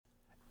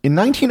In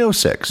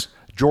 1906,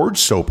 George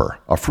Soper,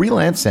 a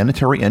freelance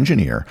sanitary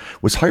engineer,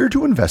 was hired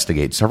to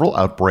investigate several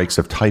outbreaks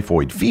of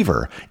typhoid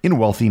fever in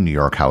wealthy New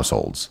York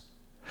households.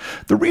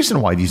 The reason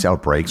why these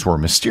outbreaks were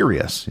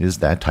mysterious is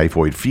that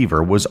typhoid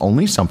fever was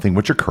only something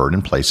which occurred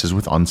in places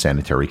with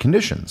unsanitary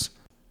conditions.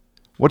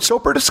 What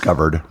Soper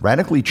discovered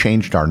radically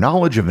changed our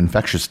knowledge of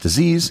infectious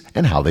disease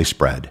and how they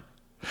spread.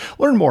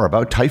 Learn more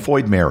about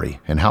Typhoid Mary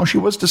and how she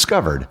was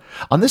discovered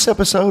on this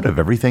episode of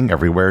Everything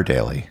Everywhere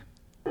Daily.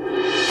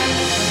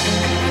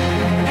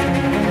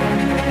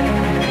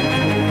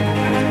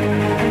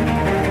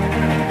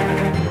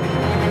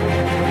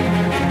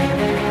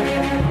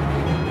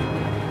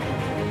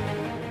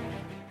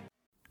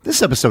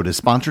 This episode is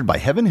sponsored by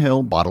Heaven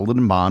Hill Bottled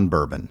and Bond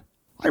Bourbon.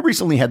 I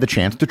recently had the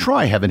chance to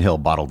try Heaven Hill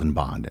Bottled and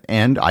Bond,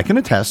 and I can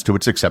attest to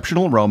its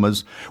exceptional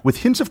aromas with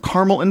hints of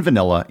caramel and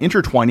vanilla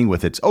intertwining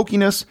with its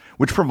oakiness,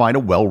 which provide a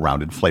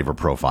well-rounded flavor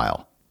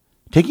profile.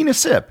 Taking a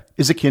sip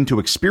is akin to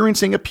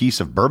experiencing a piece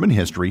of bourbon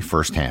history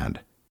firsthand.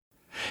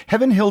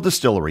 Heaven Hill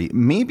Distillery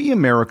may be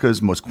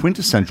America's most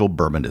quintessential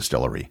bourbon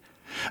distillery.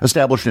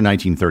 Established in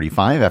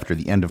 1935 after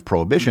the end of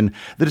Prohibition,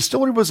 the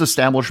distillery was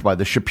established by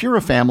the Shapiro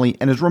family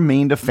and has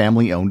remained a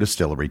family-owned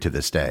distillery to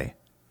this day.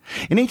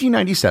 In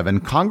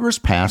 1897, Congress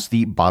passed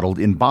the Bottled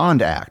in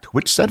Bond Act,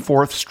 which set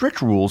forth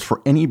strict rules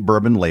for any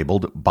bourbon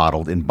labeled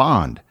Bottled in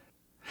Bond.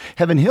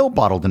 Heaven Hill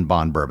Bottled in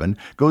Bond Bourbon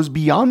goes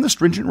beyond the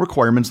stringent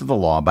requirements of the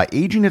law by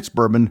aging its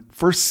bourbon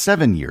for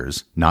 7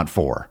 years, not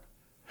 4.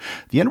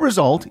 The end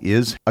result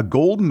is a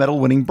gold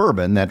medal-winning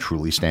bourbon that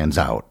truly stands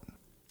out.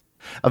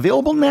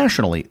 Available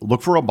nationally,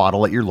 look for a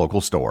bottle at your local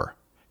store.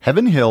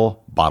 Heaven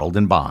Hill Bottled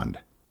in Bond.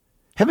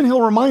 Heaven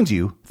Hill reminds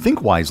you,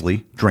 think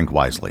wisely, drink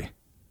wisely.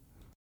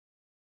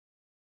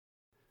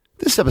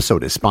 This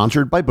episode is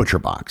sponsored by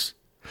ButcherBox.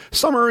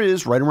 Summer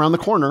is right around the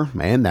corner,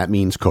 and that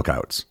means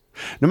cookouts.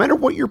 No matter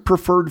what your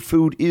preferred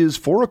food is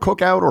for a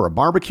cookout or a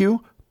barbecue,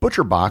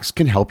 ButcherBox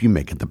can help you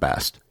make it the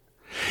best.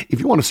 If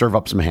you want to serve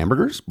up some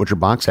hamburgers,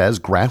 ButcherBox has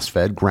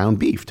grass-fed ground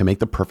beef to make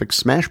the perfect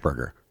smash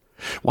burger.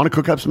 Want to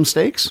cook up some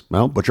steaks?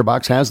 Well,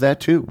 ButcherBox has that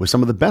too, with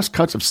some of the best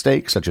cuts of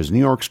steak such as New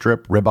York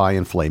strip, ribeye,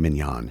 and filet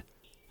mignon.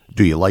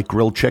 Do you like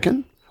grilled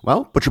chicken?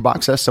 Well,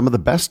 ButcherBox has some of the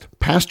best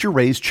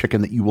pasture-raised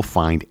chicken that you will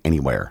find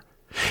anywhere.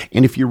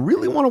 And if you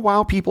really want to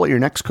wow people at your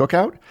next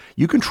cookout,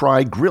 you can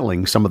try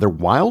grilling some of their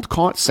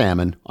wild-caught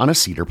salmon on a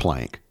cedar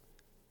plank.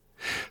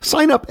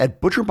 Sign up at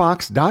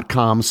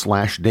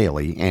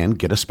butcherbox.com/daily and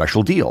get a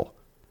special deal.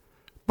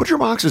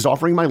 ButcherBox is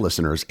offering my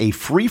listeners a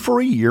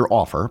free-for-a-year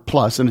offer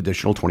plus an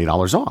additional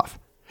 $20 off.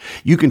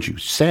 You can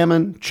choose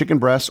salmon, chicken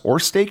breasts, or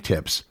steak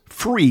tips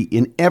free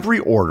in every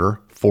order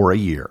for a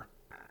year.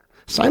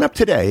 Sign up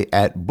today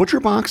at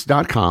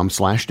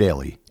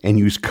butcherbox.com/daily and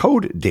use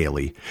code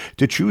DAILY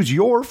to choose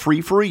your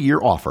free-for-a-year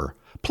offer,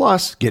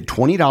 plus get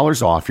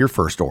 $20 off your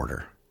first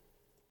order.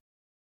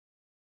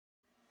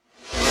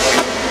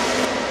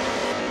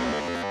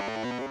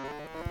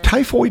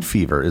 Typhoid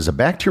fever is a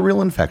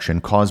bacterial infection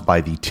caused by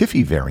the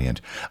Typhi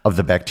variant of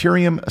the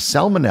bacterium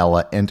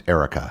Salmonella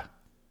enterica.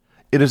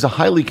 It is a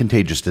highly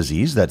contagious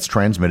disease that's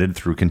transmitted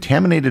through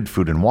contaminated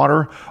food and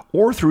water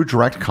or through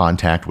direct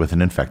contact with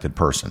an infected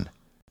person.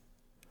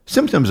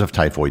 Symptoms of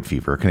typhoid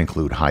fever can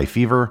include high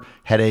fever,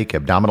 headache,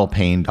 abdominal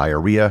pain,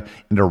 diarrhea,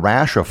 and a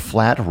rash of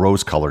flat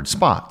rose-colored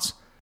spots.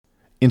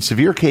 In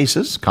severe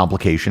cases,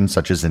 complications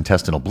such as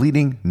intestinal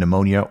bleeding,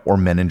 pneumonia, or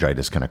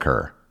meningitis can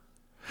occur.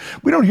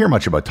 We don't hear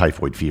much about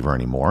typhoid fever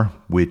anymore,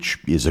 which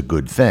is a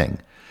good thing.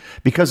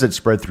 Because it's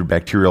spread through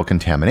bacterial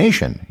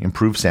contamination,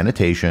 improved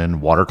sanitation,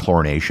 water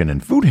chlorination,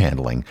 and food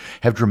handling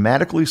have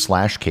dramatically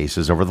slashed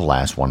cases over the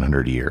last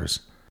 100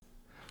 years.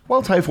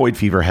 While typhoid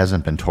fever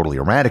hasn't been totally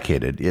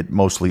eradicated, it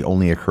mostly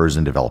only occurs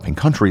in developing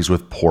countries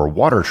with poor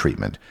water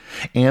treatment,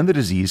 and the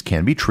disease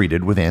can be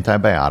treated with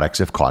antibiotics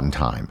if caught in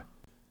time.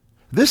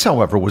 This,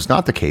 however, was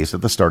not the case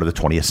at the start of the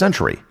 20th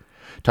century.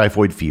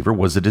 Typhoid fever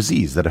was a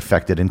disease that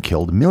affected and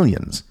killed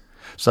millions.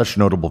 Such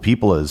notable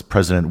people as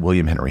President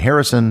William Henry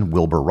Harrison,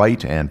 Wilbur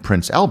Wright, and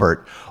Prince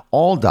Albert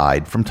all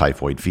died from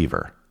typhoid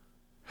fever.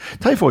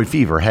 Typhoid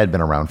fever had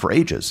been around for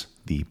ages.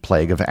 The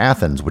plague of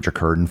Athens, which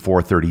occurred in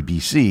 430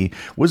 BC,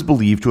 was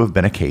believed to have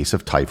been a case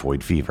of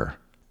typhoid fever.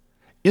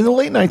 In the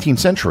late 19th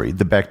century,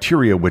 the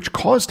bacteria which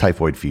caused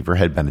typhoid fever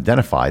had been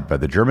identified by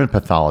the German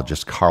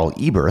pathologist Karl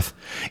Eberth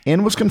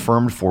and was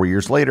confirmed 4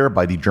 years later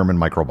by the German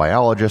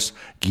microbiologist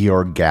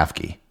Georg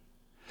Gafke.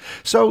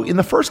 So, in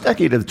the first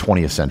decade of the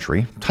 20th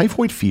century,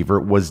 typhoid fever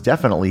was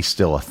definitely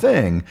still a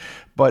thing,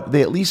 but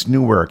they at least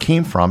knew where it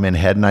came from and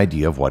had an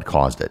idea of what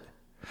caused it.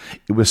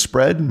 It was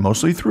spread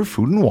mostly through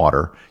food and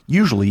water,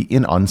 usually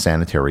in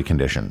unsanitary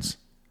conditions.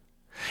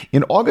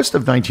 In August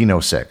of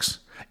 1906,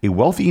 a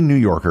wealthy New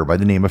Yorker by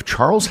the name of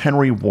Charles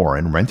Henry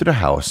Warren rented a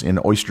house in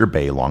Oyster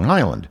Bay, Long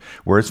Island,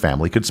 where his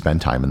family could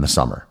spend time in the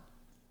summer.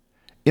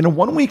 In a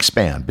one-week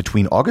span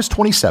between August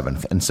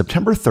 27th and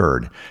September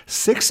 3rd,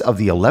 6 of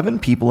the 11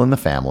 people in the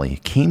family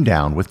came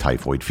down with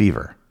typhoid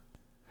fever.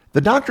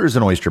 The doctors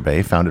in Oyster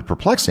Bay found it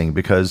perplexing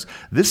because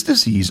this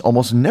disease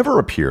almost never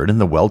appeared in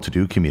the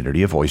well-to-do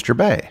community of Oyster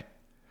Bay.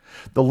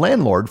 The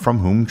landlord from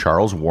whom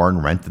Charles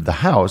Warren rented the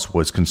house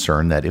was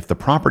concerned that if the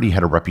property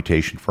had a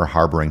reputation for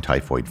harboring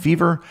typhoid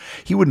fever,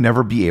 he would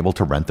never be able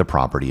to rent the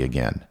property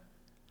again.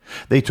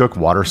 They took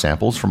water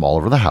samples from all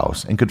over the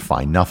house and could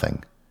find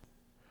nothing.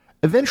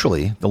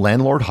 Eventually, the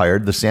landlord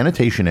hired the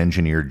sanitation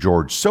engineer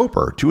George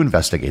Soper to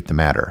investigate the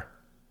matter.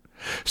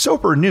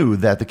 Soper knew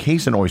that the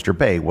case in Oyster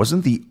Bay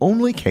wasn't the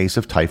only case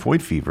of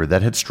typhoid fever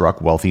that had struck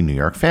wealthy New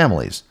York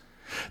families.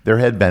 There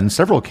had been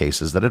several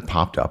cases that had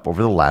popped up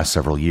over the last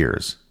several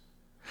years.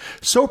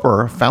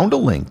 Soper found a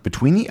link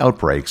between the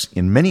outbreaks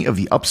in many of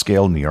the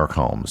upscale New York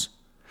homes.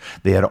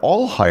 They had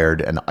all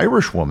hired an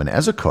Irish woman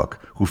as a cook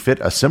who fit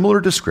a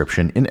similar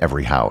description in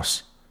every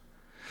house.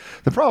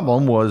 The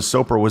problem was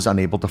Soper was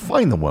unable to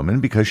find the woman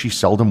because she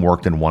seldom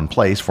worked in one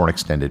place for an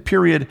extended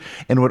period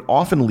and would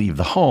often leave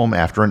the home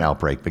after an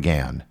outbreak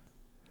began.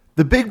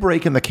 The big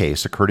break in the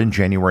case occurred in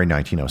January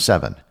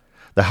 1907.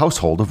 The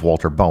household of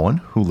Walter Bowen,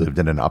 who lived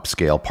in an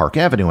upscale Park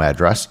Avenue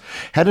address,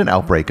 had an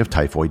outbreak of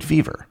typhoid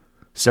fever.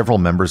 Several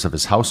members of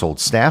his household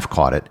staff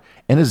caught it,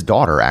 and his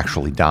daughter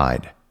actually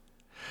died.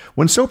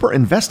 When Soper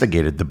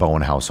investigated the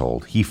Bowen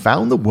household, he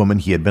found the woman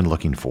he had been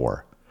looking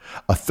for,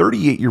 a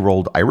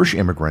 38-year-old Irish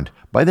immigrant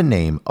by the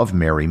name of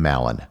Mary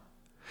Mallon.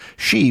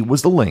 She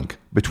was the link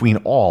between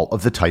all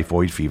of the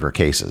typhoid fever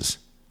cases.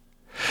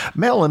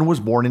 Mallon was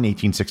born in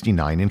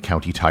 1869 in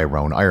County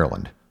Tyrone,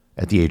 Ireland.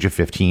 At the age of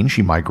 15,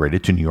 she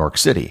migrated to New York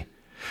City.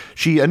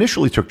 She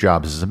initially took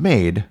jobs as a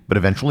maid, but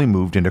eventually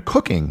moved into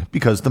cooking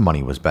because the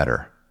money was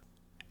better.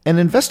 An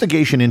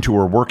investigation into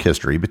her work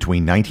history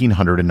between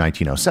 1900 and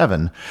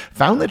 1907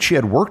 found that she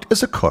had worked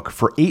as a cook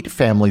for 8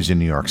 families in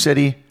New York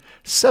City,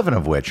 7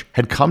 of which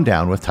had come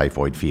down with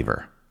typhoid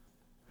fever.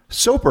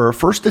 Soper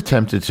first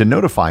attempted to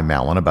notify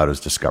Mallon about his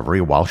discovery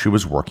while she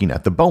was working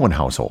at the Bowen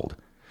household.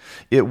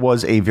 It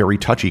was a very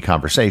touchy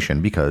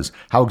conversation because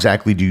how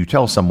exactly do you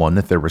tell someone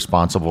that they're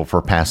responsible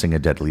for passing a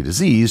deadly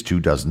disease to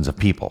dozens of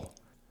people?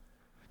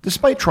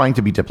 Despite trying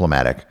to be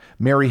diplomatic,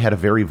 Mary had a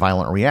very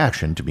violent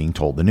reaction to being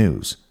told the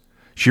news.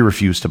 She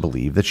refused to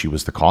believe that she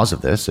was the cause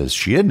of this, as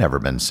she had never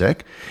been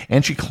sick,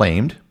 and she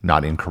claimed,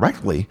 not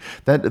incorrectly,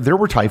 that there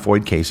were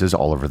typhoid cases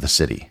all over the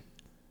city.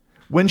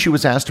 When she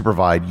was asked to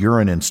provide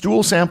urine and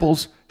stool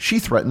samples, she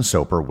threatened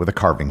Soper with a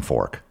carving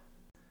fork.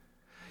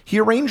 He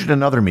arranged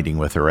another meeting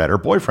with her at her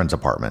boyfriend's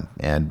apartment,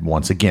 and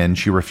once again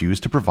she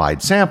refused to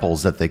provide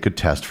samples that they could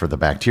test for the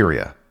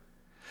bacteria.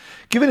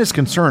 Given his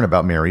concern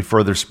about Mary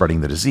further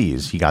spreading the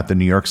disease, he got the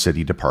New York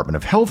City Department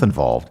of Health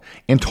involved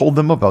and told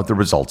them about the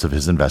results of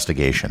his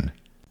investigation.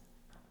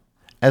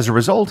 As a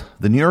result,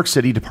 the New York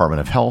City Department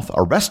of Health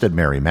arrested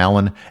Mary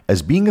Mallon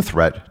as being a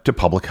threat to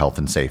public health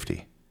and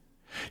safety.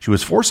 She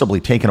was forcibly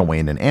taken away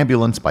in an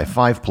ambulance by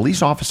 5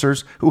 police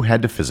officers who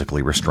had to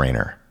physically restrain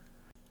her.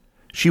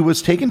 She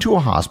was taken to a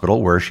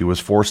hospital where she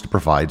was forced to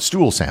provide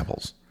stool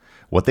samples.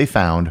 What they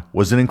found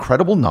was an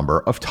incredible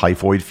number of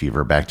typhoid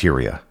fever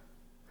bacteria.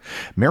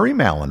 Mary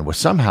Mallon was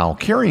somehow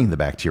carrying the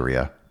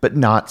bacteria, but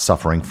not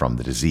suffering from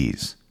the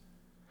disease.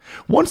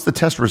 Once the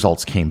test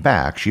results came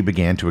back, she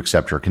began to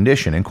accept her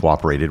condition and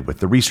cooperated with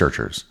the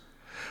researchers.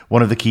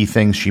 One of the key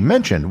things she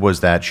mentioned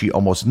was that she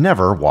almost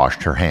never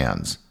washed her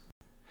hands.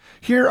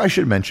 Here I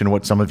should mention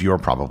what some of you are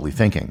probably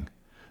thinking.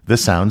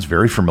 This sounds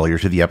very familiar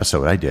to the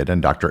episode I did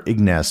on Dr.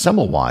 Ignaz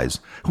Semmelweis,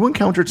 who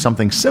encountered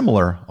something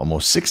similar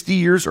almost 60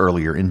 years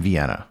earlier in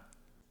Vienna.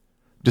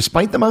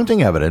 Despite the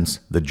mounting evidence,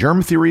 the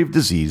germ theory of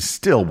disease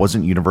still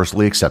wasn't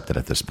universally accepted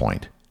at this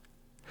point.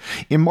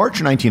 In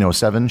March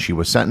 1907, she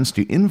was sentenced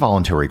to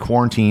involuntary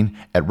quarantine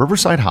at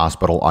Riverside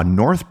Hospital on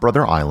North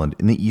Brother Island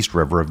in the East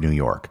River of New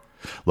York,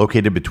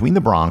 located between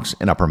the Bronx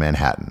and Upper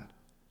Manhattan.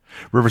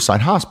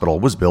 Riverside Hospital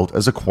was built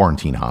as a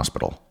quarantine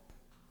hospital.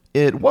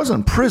 It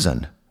wasn't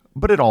prison,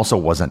 but it also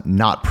wasn't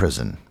not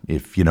prison,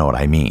 if you know what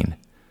I mean.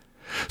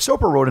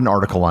 Soper wrote an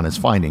article on his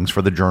findings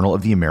for the Journal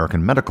of the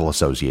American Medical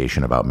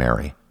Association about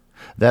Mary.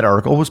 That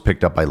article was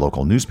picked up by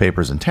local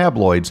newspapers and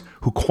tabloids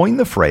who coined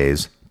the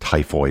phrase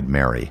Typhoid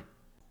Mary.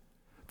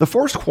 The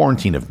forced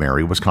quarantine of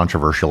Mary was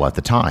controversial at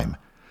the time.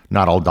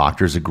 Not all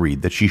doctors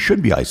agreed that she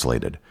should be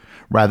isolated.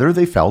 Rather,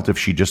 they felt if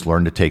she just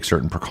learned to take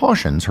certain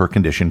precautions, her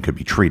condition could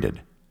be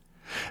treated.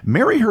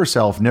 Mary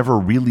herself never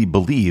really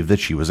believed that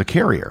she was a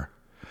carrier.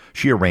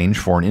 She arranged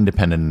for an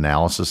independent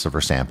analysis of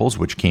her samples,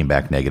 which came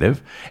back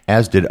negative,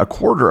 as did a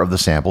quarter of the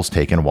samples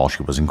taken while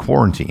she was in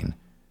quarantine.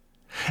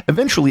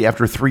 Eventually,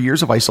 after 3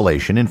 years of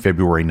isolation in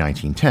February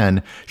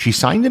 1910, she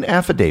signed an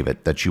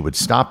affidavit that she would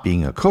stop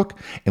being a cook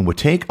and would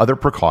take other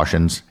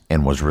precautions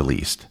and was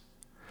released.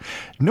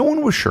 No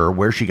one was sure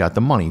where she got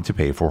the money to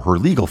pay for her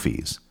legal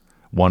fees.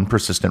 One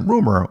persistent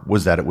rumor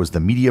was that it was the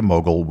media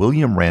mogul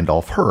William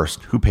Randolph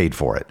Hearst who paid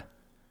for it.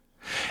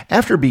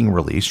 After being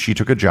released, she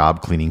took a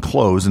job cleaning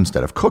clothes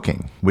instead of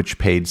cooking, which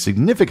paid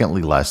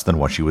significantly less than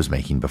what she was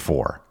making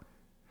before.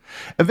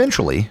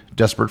 Eventually,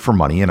 desperate for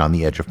money and on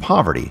the edge of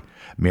poverty,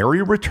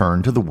 Mary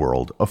returned to the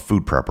world of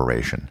food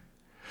preparation.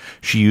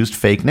 She used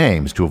fake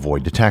names to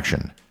avoid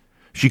detection.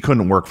 She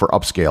couldn't work for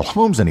upscale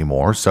homes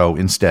anymore, so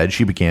instead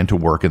she began to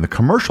work in the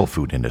commercial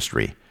food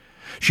industry.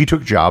 She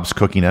took jobs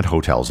cooking at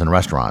hotels and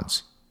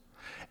restaurants.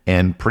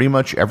 and pretty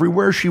much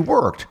everywhere she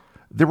worked,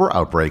 there were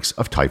outbreaks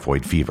of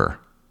typhoid fever.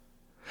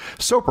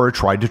 Soper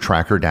tried to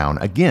track her down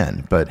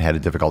again, but had a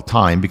difficult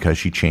time because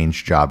she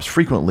changed jobs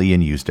frequently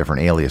and used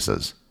different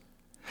aliases.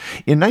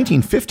 In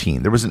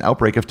 1915, there was an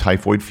outbreak of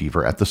typhoid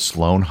fever at the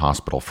Sloan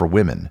Hospital for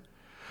Women.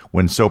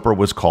 When Soper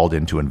was called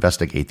in to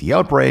investigate the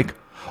outbreak,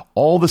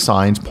 all the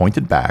signs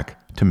pointed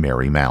back to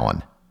Mary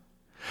Mallon.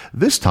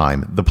 This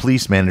time, the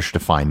police managed to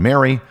find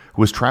Mary,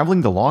 who was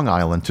traveling to Long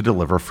Island to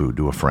deliver food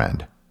to a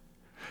friend.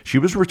 She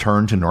was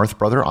returned to North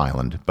Brother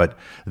Island, but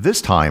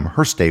this time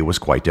her stay was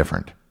quite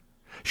different.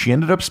 She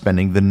ended up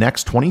spending the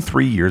next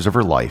 23 years of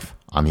her life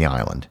on the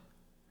island.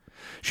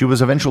 She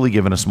was eventually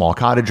given a small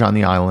cottage on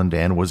the island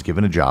and was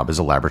given a job as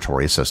a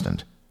laboratory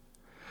assistant.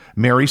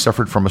 Mary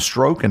suffered from a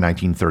stroke in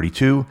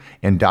 1932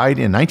 and died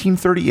in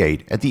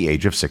 1938 at the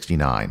age of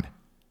 69.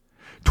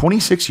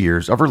 26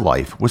 years of her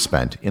life was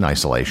spent in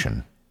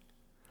isolation.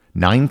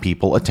 9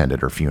 people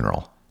attended her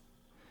funeral.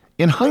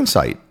 In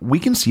hindsight, we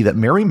can see that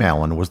Mary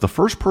Mallon was the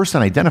first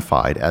person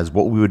identified as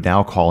what we would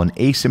now call an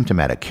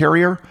asymptomatic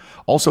carrier,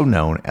 also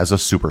known as a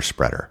super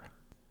spreader.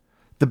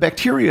 The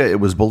bacteria, it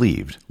was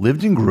believed,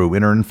 lived and grew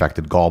in her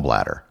infected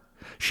gallbladder.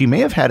 She may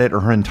have had it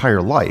her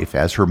entire life,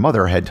 as her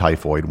mother had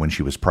typhoid when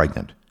she was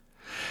pregnant.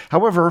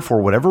 However,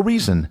 for whatever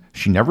reason,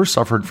 she never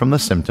suffered from the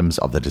symptoms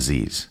of the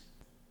disease.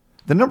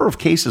 The number of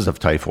cases of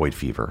typhoid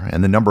fever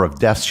and the number of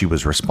deaths she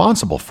was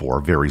responsible for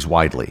varies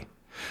widely.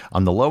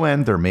 On the low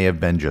end, there may have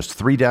been just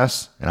 3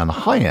 deaths, and on the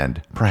high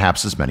end,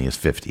 perhaps as many as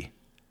 50.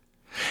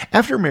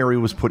 After Mary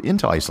was put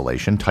into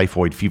isolation,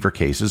 typhoid fever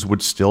cases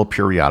would still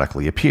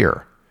periodically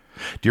appear.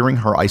 During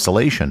her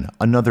isolation,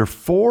 another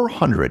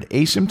 400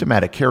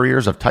 asymptomatic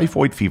carriers of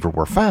typhoid fever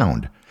were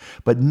found,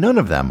 but none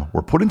of them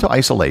were put into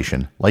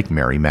isolation like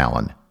Mary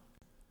Mallon.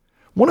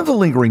 One of the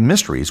lingering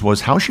mysteries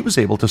was how she was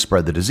able to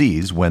spread the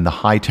disease when the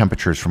high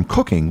temperatures from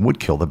cooking would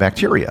kill the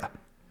bacteria.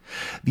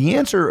 The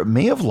answer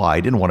may have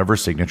lied in one of her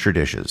signature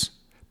dishes,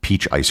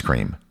 peach ice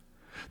cream.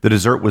 The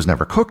dessert was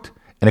never cooked,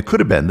 and it could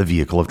have been the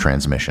vehicle of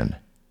transmission.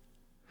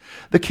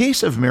 The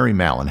case of Mary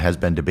Mallon has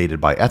been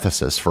debated by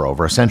ethicists for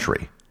over a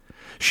century.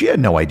 She had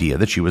no idea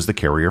that she was the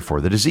carrier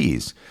for the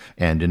disease,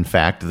 and in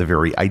fact, the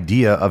very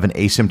idea of an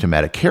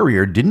asymptomatic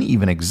carrier didn't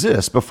even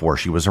exist before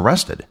she was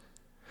arrested.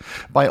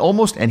 By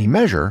almost any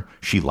measure,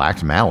 she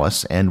lacked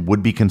malice and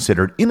would be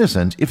considered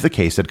innocent if the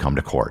case had come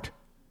to court.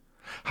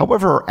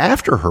 However,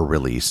 after her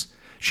release,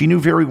 she knew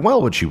very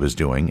well what she was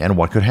doing and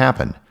what could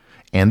happen,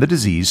 and the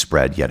disease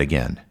spread yet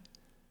again.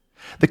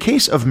 The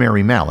case of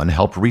Mary Mallon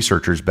helped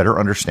researchers better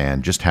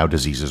understand just how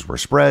diseases were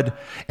spread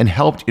and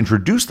helped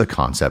introduce the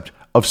concept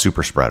of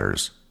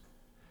superspreaders.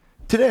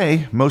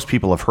 Today, most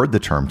people have heard the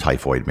term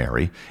Typhoid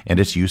Mary, and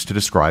it's used to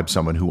describe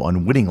someone who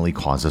unwittingly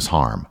causes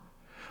harm.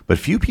 But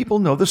few people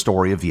know the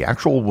story of the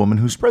actual woman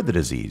who spread the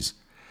disease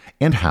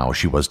and how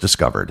she was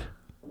discovered.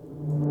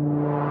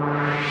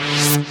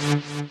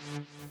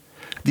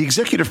 The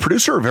executive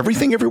producer of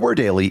Everything Everywhere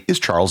Daily is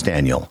Charles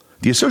Daniel.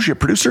 The associate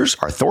producers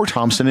are Thor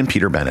Thompson and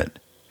Peter Bennett.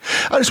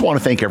 I just want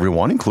to thank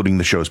everyone, including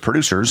the show's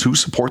producers, who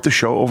support the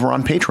show over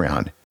on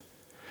Patreon.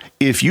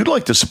 If you'd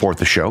like to support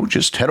the show,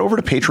 just head over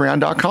to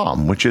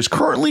patreon.com, which is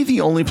currently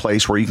the only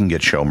place where you can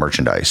get show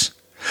merchandise.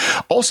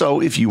 Also,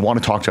 if you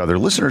want to talk to other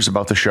listeners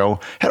about the show,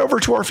 head over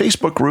to our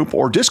Facebook group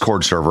or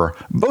Discord server,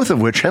 both of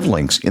which have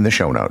links in the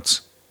show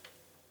notes.